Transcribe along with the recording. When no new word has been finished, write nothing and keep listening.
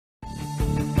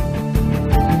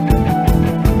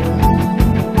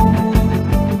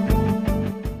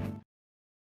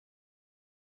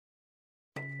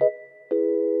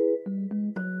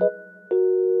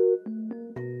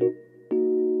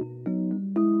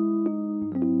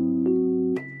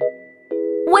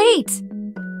wait!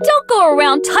 Don't go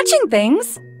around touching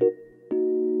things!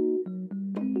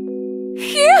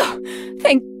 Phew!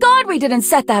 Thank God we didn't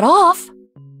set that off!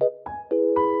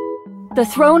 The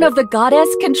throne of the goddess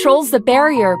controls the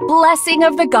barrier, blessing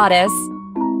of the goddess.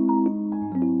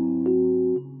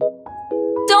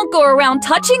 Don't go around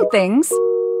touching things!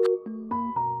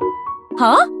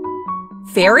 Huh?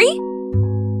 Fairy?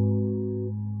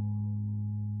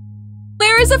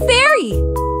 Where is a fairy?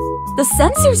 The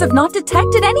sensors have not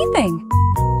detected anything.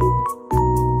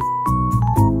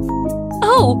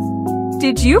 Oh,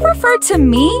 did you refer to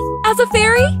me as a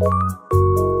fairy?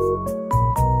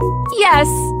 Yes,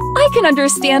 I can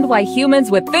understand why humans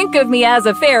would think of me as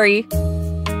a fairy.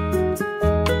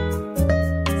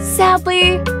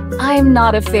 Sadly, I'm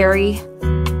not a fairy.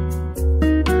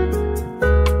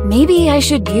 Maybe I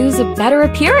should use a better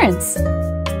appearance.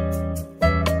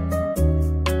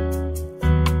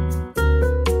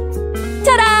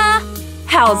 Ta-da!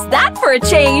 How's that for a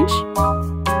change?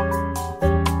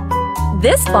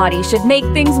 This body should make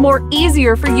things more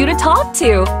easier for you to talk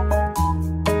to.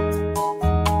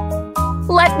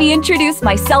 Let me introduce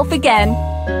myself again.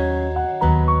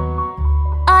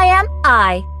 I am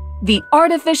the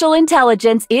artificial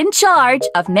intelligence in charge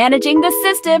of managing the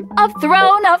system of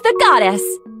Throne of the Goddess.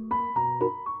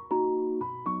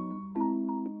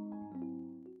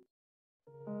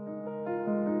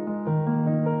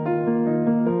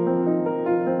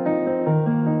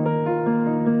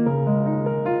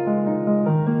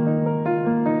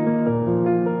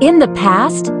 In the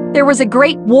past, there was a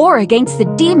great war against the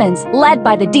demons led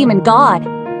by the demon god.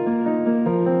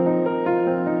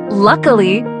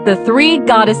 Luckily, the 3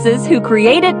 goddesses who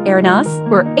created Aernas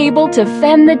were able to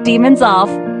fend the demons off.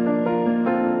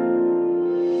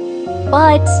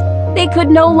 But they could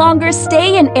no longer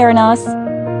stay in Aernas.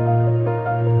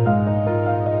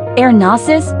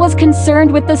 Aernasis was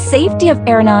concerned with the safety of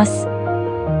Aernas,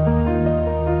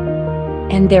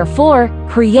 and therefore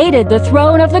created the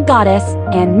throne of the goddess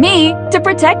and me to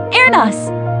protect Aernas.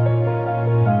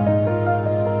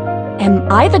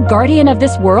 Am I the guardian of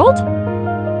this world?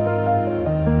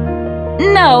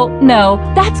 No,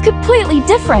 that's completely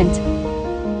different.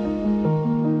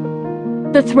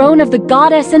 The throne of the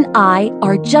goddess and I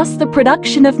are just the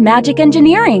production of magic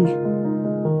engineering.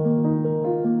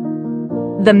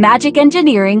 The magic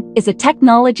engineering is a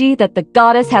technology that the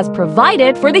goddess has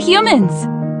provided for the humans.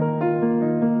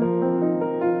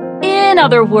 In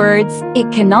other words,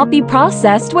 it cannot be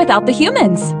processed without the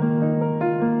humans.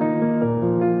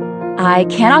 I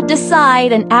cannot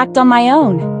decide and act on my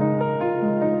own.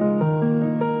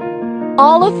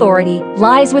 All authority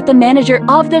lies with the manager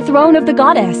of the throne of the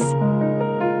goddess.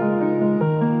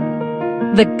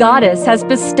 The goddess has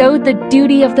bestowed the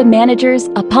duty of the managers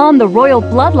upon the royal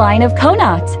bloodline of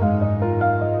Konat.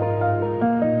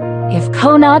 If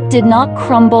Konat did not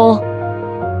crumble,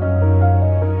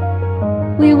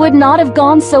 we would not have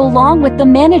gone so long with the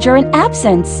manager in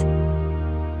absence.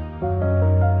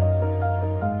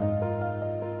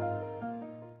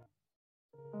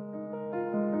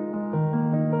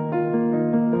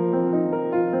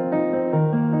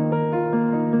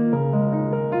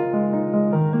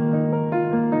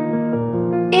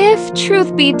 If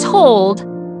truth be told,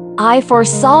 I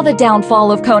foresaw the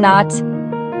downfall of Konat.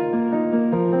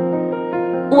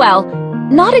 Well,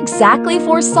 not exactly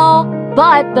foresaw,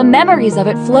 but the memories of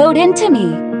it flowed into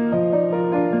me.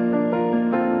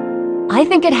 I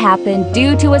think it happened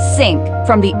due to a sync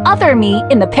from the other me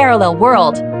in the parallel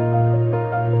world.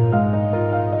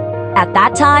 At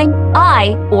that time,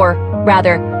 I, or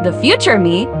rather, the future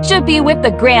me, should be with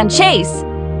the GrandChase.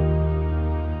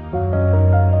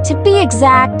 To be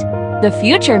exact, the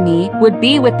future me would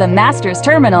be with the Master's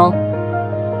Terminal.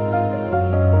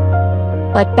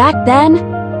 But back then,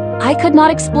 I could not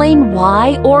explain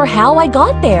why or how I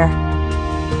got there.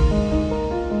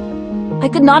 I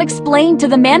could not explain to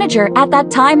the manager at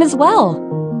that time as well.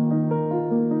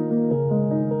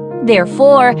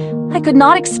 Therefore, I could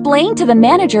not explain to the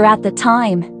manager at the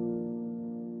time.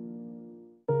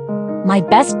 My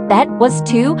best bet was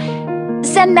to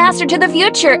send Master to the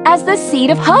future as the seed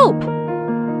of hope.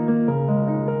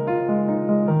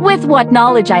 With what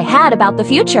knowledge I had about the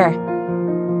future.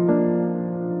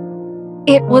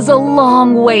 It was a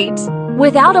long wait,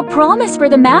 without a promise for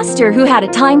the Master who had a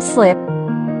time slip.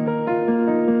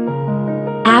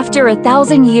 After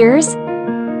 1,000 years,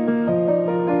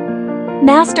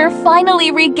 Master finally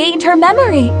regained her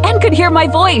memory and could hear my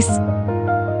voice.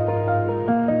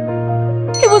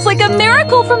 It was like a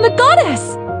miracle from the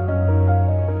goddess.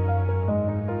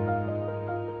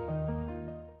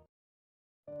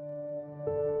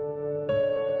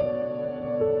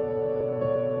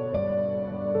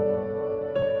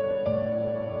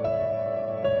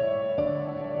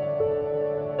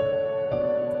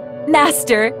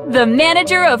 Master, the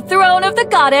manager of Throne of the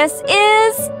Goddess,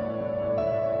 is...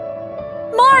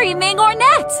 Mari Ming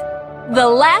Ornette, the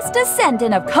last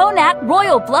descendant of Konat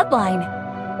royal bloodline.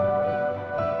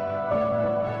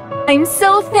 I'm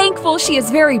so thankful she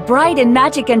is very bright in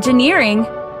magic engineering.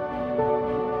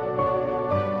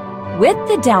 With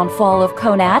the downfall of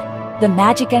Konat, the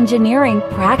magic engineering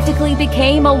practically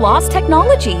became a lost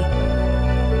technology.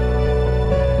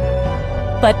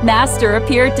 But Master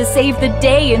appeared to save the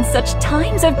day in such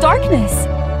times of darkness.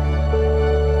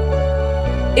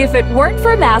 If it weren't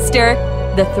for Master,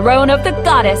 the Throne of the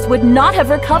Goddess would not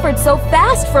have recovered so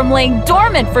fast from laying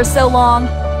dormant for so long.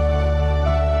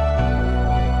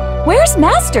 Where's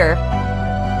Master?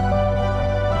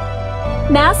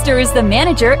 Master is the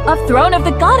manager of Throne of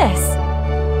the Goddess,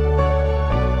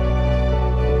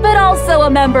 but also a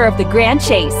member of the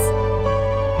GrandChase.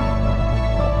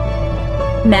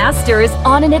 Master is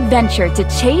on an adventure to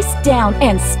chase down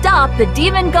and stop the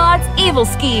demon god's evil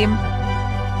scheme.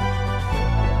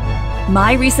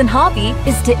 My recent hobby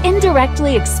is to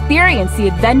indirectly experience the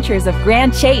adventures of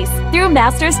GrandChase through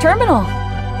Master's terminal.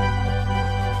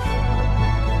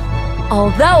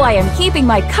 Although I am keeping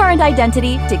my current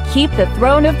identity to keep the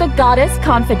Throne of the Goddess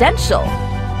confidential.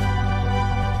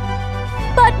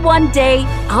 But one day,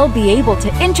 I'll be able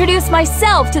to introduce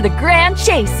myself to the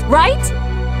GrandChase, right?